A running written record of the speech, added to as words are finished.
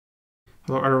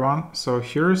Hello everyone, so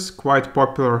here's quite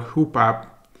popular Hoop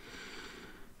app,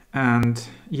 and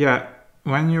yeah,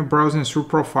 when you're browsing through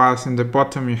profiles, in the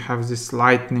bottom you have this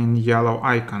lightning yellow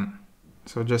icon.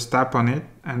 So just tap on it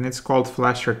and it's called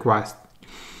Flash Request.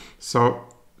 So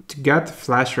to get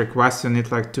Flash Request you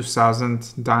need like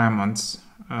 2000 diamonds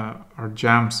or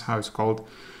gems, how it's called.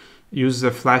 Use the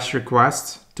Flash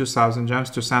Request 2000 gems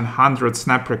to send 100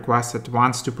 snap requests at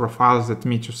once to profiles that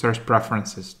meet your search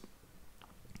preferences.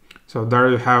 So there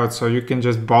you have it. So you can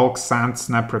just bulk send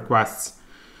snap requests.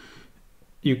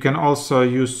 You can also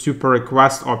use super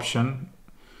request option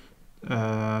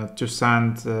to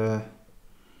send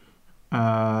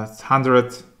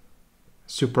 100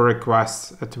 super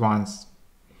requests at once.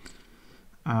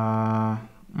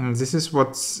 And this is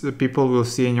what people will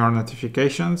see in your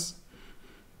notifications.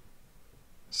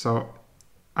 So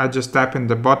I just tap in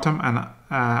the bottom and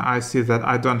I see that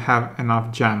I don't have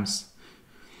enough gems.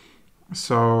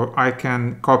 So I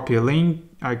can copy a link,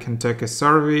 I can take a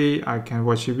survey, I can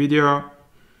watch a video,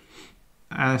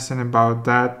 anything about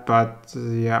that, but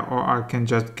yeah, or I can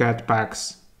just get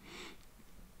packs.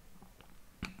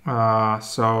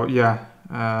 So yeah,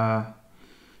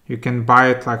 you can buy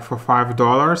it like for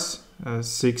 $5,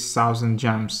 6,000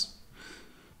 gems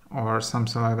or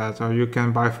something like that. Or you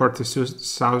can buy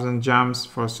 42,000 gems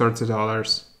for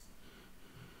 $30.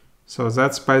 So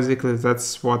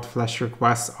that's what Flash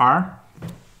requests are.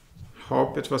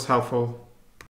 Hope it was helpful.